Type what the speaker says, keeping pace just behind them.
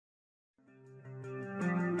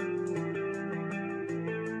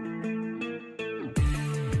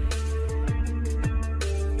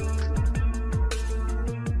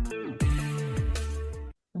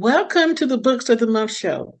Welcome to the Books of the Month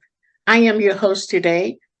show. I am your host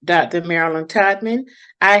today, Dr. Marilyn Todman.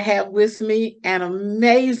 I have with me an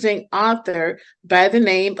amazing author by the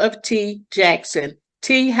name of T. Jackson.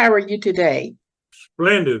 T, how are you today?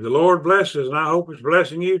 Splendid. The Lord blesses, and I hope it's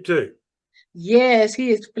blessing you too. Yes, he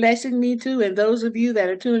is blessing me too. And those of you that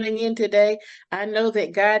are tuning in today, I know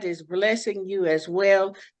that God is blessing you as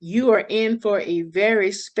well. You are in for a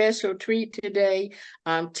very special treat today.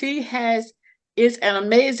 T is an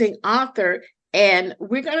amazing author, and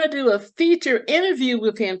we're going to do a feature interview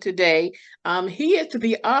with him today. He is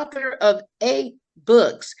the author of 8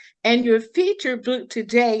 books, and your feature book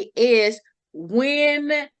today is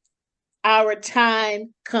When Our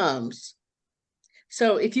Time Comes.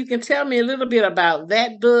 So if you can tell me a little bit about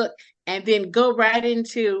that book and then go right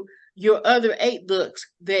into your other 8 books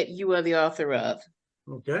that you are the author of.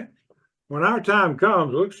 Okay. When our time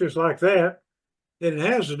comes, looks just like that. It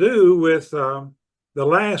has to do with the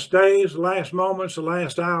last days, the last moments, the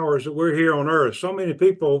last hours that we're here on earth. So many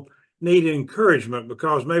people need encouragement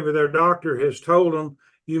because maybe their doctor has told them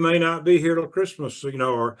you may not be here till Christmas,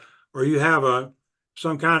 or you have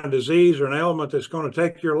some kind of disease or an ailment that's going to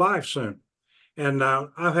take your life soon. And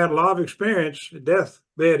I've had a lot of experience,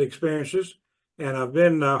 deathbed experiences, and I've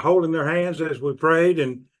been holding their hands as we prayed.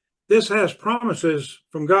 And this has promises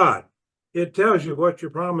from God. It tells you what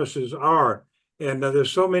your promises are. And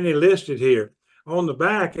there's so many listed here. On the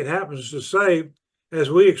back, it happens to say, as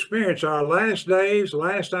we experience our last days,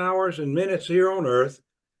 last hours, and minutes here on earth,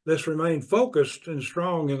 let's remain focused and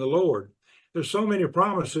strong in the Lord. There's so many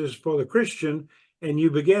promises for the Christian, and you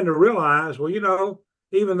begin to realize, well,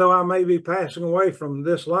 even though I may be passing away from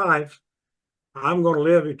this life, I'm going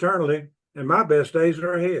to live eternally, and my best days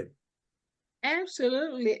are ahead.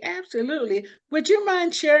 Absolutely, absolutely. Would you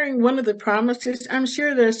mind sharing one of the promises? I'm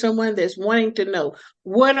sure there's someone that's wanting to know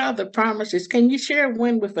what are the promises. Can you share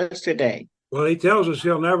one with us today? Well, he tells us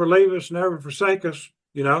he'll never leave us, never forsake us.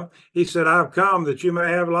 He said, I've come that you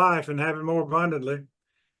may have life and have it more abundantly.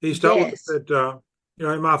 He's told us Yes. that,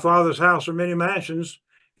 in my Father's house are many mansions,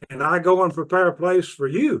 and I go and prepare a place for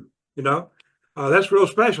you. That's real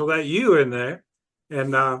special, that you in there.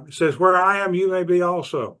 And it says, where I am, you may be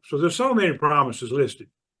also. So there's so many promises listed.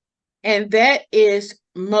 And that is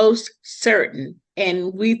most certain.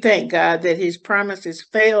 And we thank God that his promises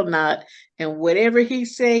fail not. And whatever he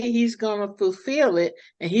say, he's going to fulfill it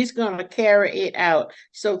and he's going to carry it out.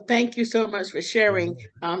 So thank you so much for sharing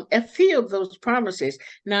a few of those promises.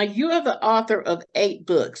 Now, you are the author of 8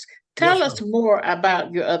 books. Tell Yes, us more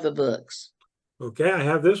about your other books. okay, I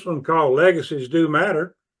have this one called Legacies Do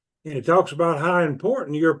Matter. And it talks about how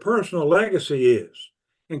important your personal legacy is.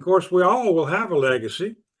 And of course, we all will have a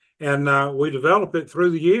legacy, and we develop it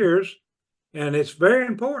through the years. And it's very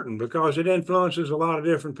important because it influences a lot of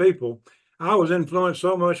different people. I was influenced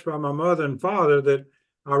so much by my mother and father that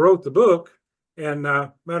I wrote the book. And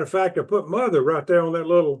matter of fact, I put mother right there on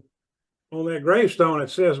that gravestone.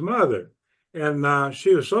 It says mother. And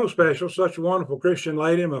she was so special, such a wonderful Christian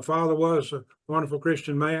lady. My father was a wonderful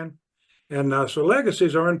Christian man. And so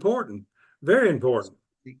legacies are important, very important.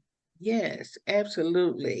 Yes,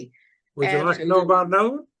 absolutely. Would you like to know Absolutely. about another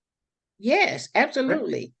one? Yes,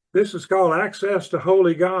 absolutely. This is called Access to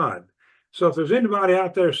Holy God. So if there's anybody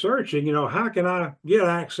out there searching, how can I get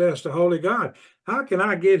access to Holy God? How can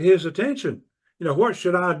I get his attention? What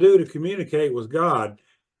should I do to communicate with God?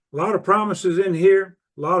 A lot of promises in here,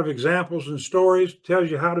 a lot of examples and stories, tells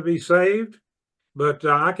you how to be saved. But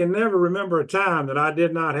I can never remember a time that I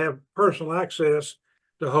did not have personal access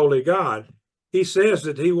to Holy God. He says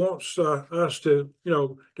that he wants us to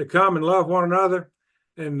come and love one another,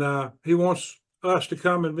 and he wants us to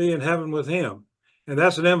come and be in heaven with him. And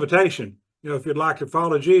that's an invitation. If you'd like to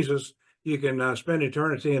follow Jesus, you can spend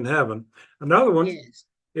eternity in heaven. Another one Yes.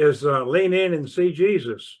 is Lean In and See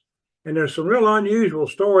Jesus. And there's some real unusual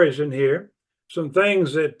stories in here, some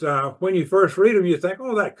things that when you first read them, you think,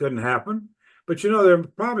 oh, that couldn't happen. But there are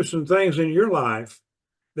probably some things in your life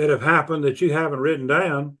that have happened that you haven't written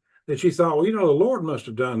down that you thought, well, the Lord must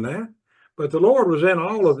have done that. But the Lord was in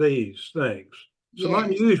all of these things, some Yes.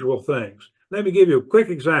 unusual things. Let me give you a quick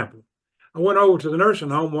example. I went over to the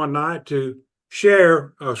nursing home one night to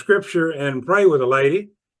share scripture and pray with a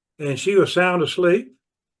lady, and she was sound asleep.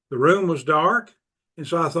 The room was dark. And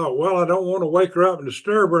so I thought, well, I don't want to wake her up and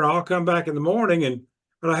disturb her, and I'll come back in the morning.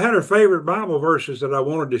 But I had her favorite Bible verses that I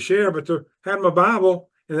wanted to share, but I had my Bible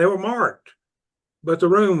and they were marked, but the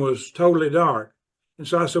room was totally dark. And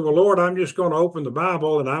so I said, well, Lord, I'm just going to open the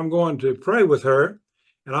Bible and I'm going to pray with her,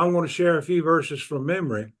 and I'm going to share a few verses from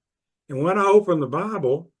memory. And when I opened the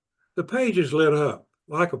Bible, the pages lit up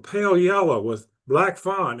like a pale yellow with black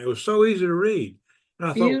font. It was so easy to read. And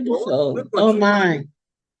I thought, Lord, Beautiful. look what Oh you my.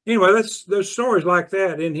 anyway, there's stories like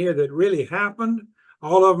that in here that really happened.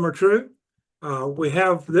 All of them are true. We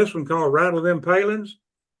have this one called Rattle Them Palins,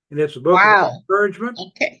 and it's a book of Wow. encouragement.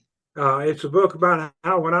 Okay. It's a book about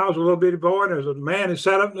how when I was a little bitty boy, there was a man who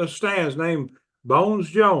sat up in the stands named Bones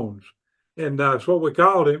Jones, and that's what we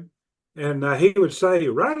called him. And he would say,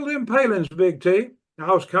 "Rattle them palings, Big T."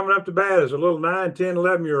 I was coming up to bat as a little 9, 10,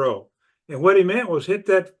 11-year-old. And what he meant was hit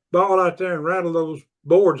that ball out there and rattle those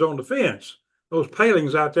boards on the fence, those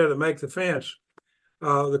palings out there that make the fence.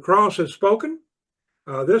 The cross has spoken.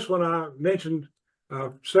 This one I mentioned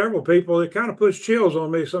several people. It kind of puts chills on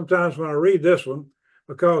me sometimes when I read this one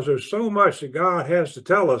because there's so much that God has to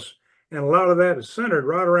tell us, and a lot of that is centered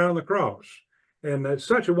right around the cross. And it's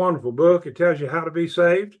such a wonderful book. It tells you how to be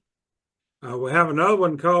saved. We have another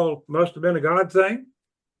one called Must Have Been a God Thing.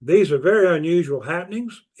 These are very unusual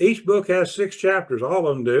happenings. Each book has 6 chapters, all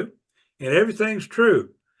of them do, and everything's true.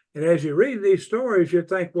 And as you read these stories, you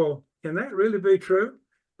think, well, can that really be true?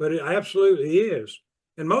 But it absolutely is.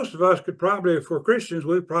 And most of us could probably, if we're Christians,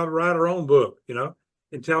 we'd probably write our own book,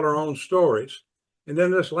 and tell our own stories. And then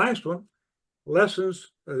this last one,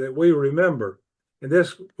 lessons that we remember. And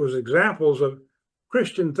this was examples of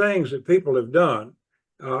Christian things that people have done,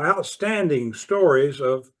 outstanding stories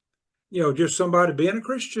of, just somebody being a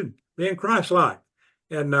Christian, being Christ-like.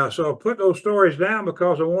 And so I put those stories down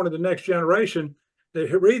because I wanted the next generation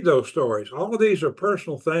to read those stories. All of these are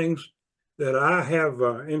personal things that I have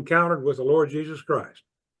encountered with the Lord Jesus Christ.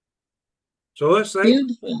 So let's say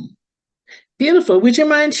Beautiful. Beautiful. Would you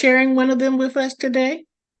mind sharing one of them with us today?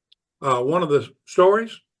 one of the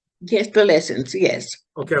stories. Yes, the lessons. Yes.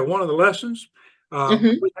 Okay, one of the lessons.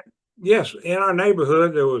 Mhm. Yes, in our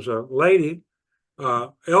neighborhood, there was a lady,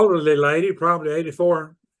 elderly lady, probably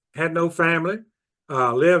 84, had no family,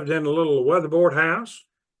 lived in a little weatherboard house.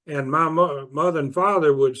 And my mother and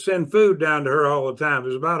father would send food down to her all the time. It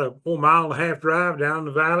was about a 1.5-mile drive down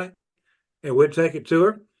the valley, and we'd take it to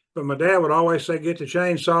her. But my dad would always say, "Get the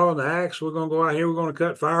chainsaw and the axe. We're going to go out here. We're going to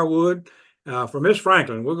cut firewood for Miss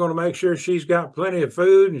Franklin. We're going to make sure she's got plenty of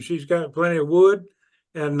food and she's got plenty of wood."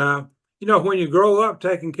 And when you grow up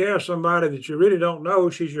taking care of somebody that you really don't know,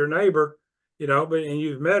 she's your neighbor, and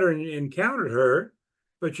you've met her and encountered her,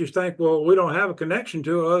 but you think, well, we don't have a connection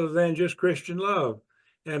to her other than just Christian love.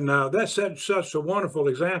 And that's such a wonderful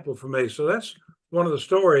example for me. So that's one of the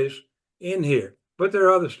stories in here. But there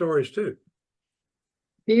are other stories too.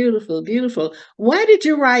 Beautiful, beautiful. Why did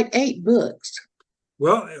you write 8 books?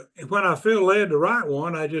 Well, when I feel led to write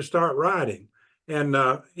one, I just start writing. And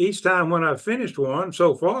each time when I've finished one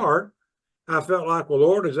so far, I felt like, well,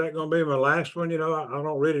 Lord, is that going to be my last one? I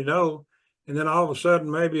don't really know. And then all of a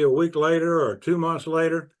sudden, maybe a week later or 2 months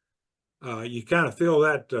later, you kind of feel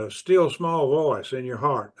that still small voice in your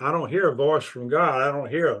heart. I don't hear a voice from God. I don't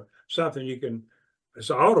hear something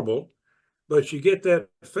it's audible, but you get that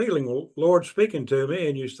feeling, Lord speaking to me,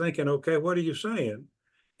 and you're thinking, okay, what are you saying?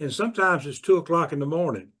 And sometimes it's 2 o'clock in the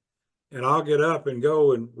morning, and I'll get up and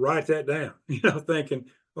go and write that down, thinking,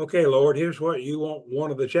 okay, Lord, here's what you want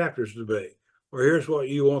one of the chapters to be, or here's what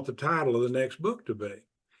you want the title of the next book to be.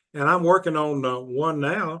 And I'm working on one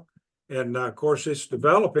now. And of course, it's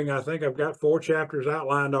developing. I think I've got 4 chapters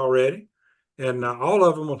outlined already, and all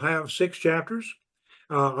of them will have 6 chapters.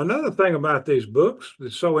 Another thing about these books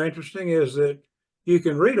that's so interesting is that you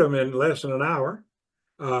can read them in less than an hour.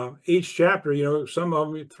 Each chapter, some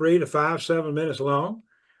of them 3 to 5, 7 minutes long,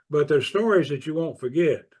 but they're stories that you won't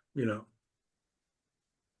forget.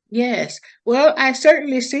 Yes. Well, I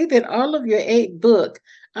certainly see that all of your 8 books,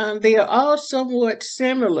 they are all somewhat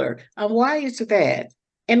similar. Why is that?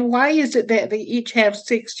 And why is it that they each have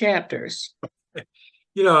 6 chapters?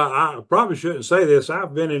 I probably shouldn't say this.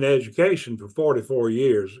 I've been in education for 44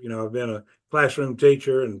 years. I've been a classroom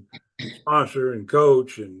teacher and sponsor and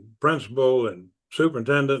coach and principal and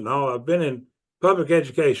superintendent and all. I've been in public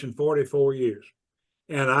education 44 years.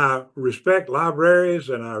 And I respect libraries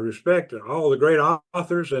and I respect all the great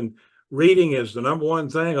authors, and reading is the number one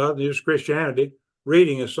thing other than just Christianity.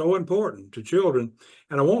 Reading is so important to children,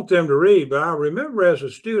 and I want them to read. But I remember as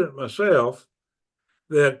a student myself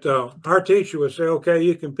that our teacher would say, okay,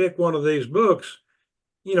 you can pick one of these books.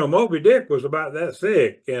 Moby Dick was about that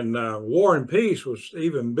thick, and War and Peace was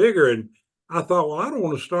even bigger. And I thought, well, I don't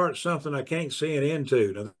want to start something I can't see an end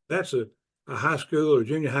to. Now, that's a high school or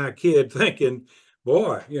junior high kid thinking,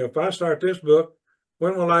 boy, if I start this book,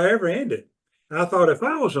 when will I ever end it? And I thought if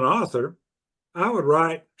I was an author, I would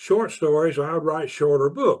write short stories, or I would write shorter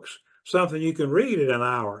books, something you can read in an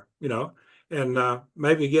hour, and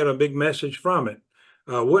maybe get a big message from it.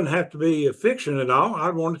 Wouldn't have to be a fiction at all.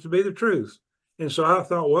 I'd want it to be the truth. And so I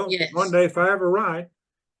thought, well, one Yes. day if I ever write,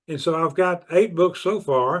 and so I've got 8 books so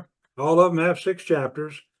far. All of them have 6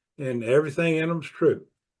 chapters, and everything in them's true.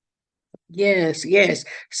 Yes, yes.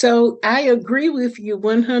 So I agree with you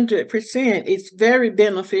 100%. It's very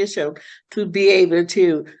beneficial to be able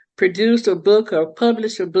to produce a book or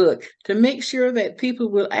publish a book to make sure that people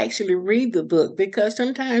will actually read the book, because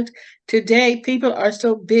sometimes today people are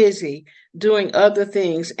so busy doing other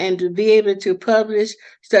things, and to be able to publish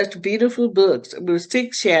such beautiful books with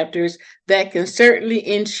 6 chapters that can certainly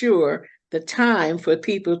ensure the time for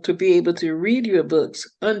people to be able to read your books,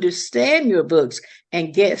 understand your books,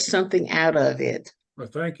 and get something out of it. Well,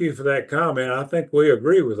 thank you for that comment. I think we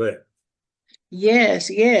agree with that. Yes,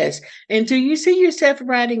 yes. And do you see yourself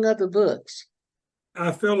writing other books?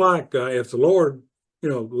 I feel like if the Lord,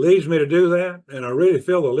 leads me to do that, and I really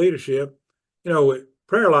feel the leadership,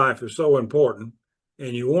 prayer life is so important,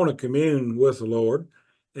 and you want to commune with the Lord.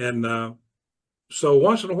 And so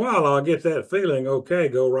once in a while, I'll get that feeling, okay,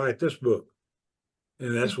 go write this book.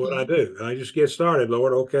 And that's what I Mhm. do. I just get started,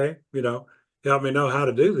 Lord, okay, help me know how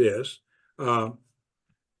to do this. Uh,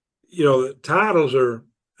 the titles are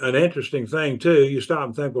an interesting thing too. You stop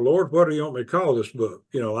and think, well, Lord, what do you want me to call this book?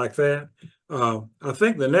 Like that. I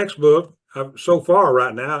think the next book, so far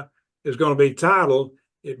right now, is going to be titled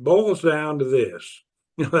 "It Boils Down to This."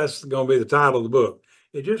 That's going to be the title of the book.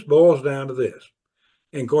 It just boils down to this,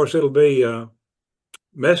 and of course, it'll be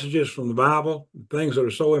messages from the Bible, things that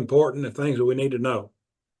are so important, and things that we need to know.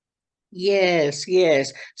 Yes,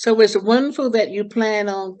 yes. So it's wonderful that you plan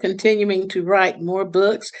on continuing to write more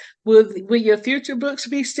books. Will your future books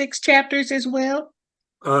be 6 chapters as well?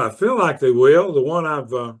 I feel like they will. The one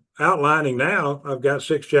I've outlining now, I've got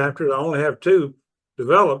 6 chapters. I only have 2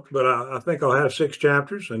 developed, but I think I'll have 6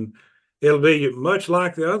 chapters, and it'll be much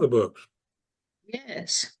like the other books.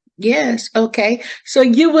 Yes. Yes. Okay. So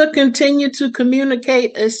you will continue to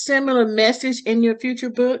communicate a similar message in your future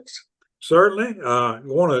books? Certainly,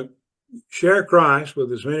 you want to share Christ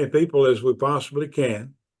with as many people as we possibly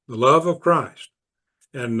can, the love of Christ.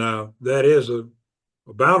 And that is a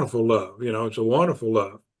bountiful love. It's a wonderful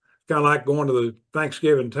love. Kind of like going to the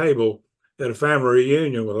Thanksgiving table at a family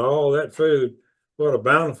reunion with all that food. What a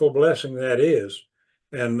bountiful blessing that is.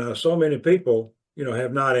 And so many people,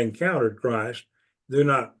 have not encountered Christ, do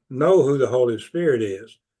not know who the Holy Spirit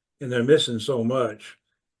is, and they're missing so much.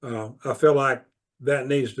 I feel like that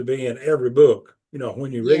needs to be in every book.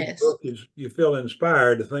 When you read the Yes. book, you feel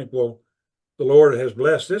inspired to think, well, the Lord has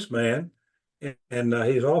blessed this man, and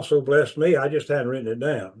he's also blessed me. I just hadn't written it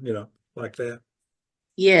down, like that.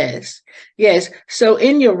 Yes, yes. So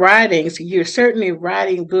in your writings, you're certainly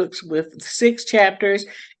writing books with 6 chapters,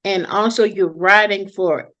 and also you're writing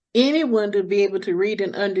for anyone to be able to read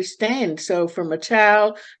and understand. So from a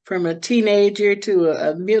child, from a teenager to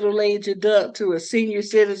a middle-aged adult to a senior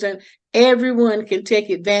citizen, everyone can take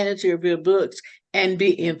advantage of your books and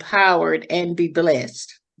be empowered and be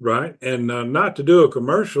blessed. Right. And not to do a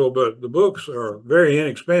commercial, but the books are very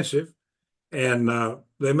inexpensive, and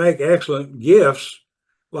they make excellent gifts.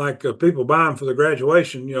 Like people buy them for the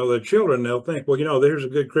graduation, their children, they'll think, well, there's a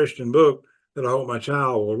good Christian book that I hope my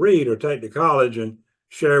child will read or take to college and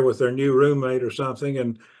share with their new roommate or something.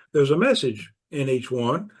 And there's a message in each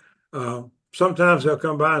one. Uh, Sometimes they'll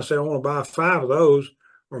come by and say, I want to buy 5 of those,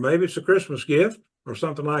 or maybe it's a Christmas gift or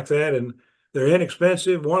something like that. And they're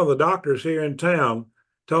inexpensive. One of the doctors here in town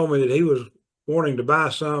told me that he was wanting to buy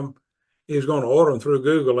some. He was going to order them through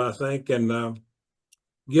Google, I think, and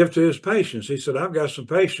give to his patients. He said, I've got some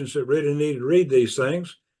patients that really need to read these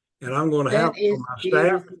things, and I'm going to have That them for is my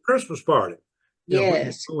staff beautiful. Christmas party. When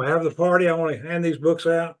Yes. we have the party, I want to hand these books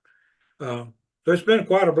out. So it's been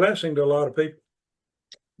quite a blessing to a lot of people.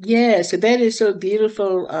 Yes, that is so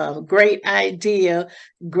beautiful. Great idea.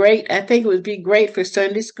 Great. I think it would be great for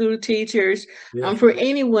Sunday school teachers, Yes. for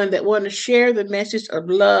anyone that want to share the message of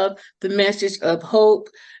love, the message of hope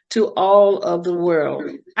to all of the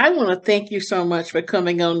world. I want to thank you so much for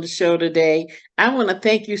coming on the show today. I want to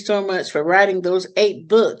thank you so much for writing those 8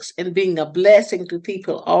 books and being a blessing to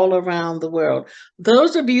people all around the world.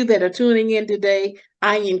 Those of you that are tuning in today,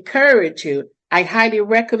 I encourage you. I highly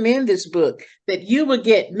recommend this book, that you will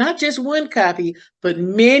get not just one copy, but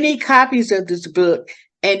many copies of this book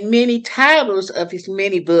and many titles of his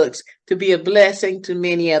many books to be a blessing to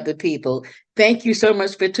many other people. Thank you so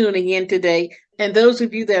much for tuning in today. And those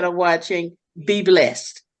of you that are watching, be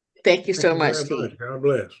blessed. Thank you Thank so you much, very Steve. much. God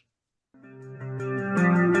bless.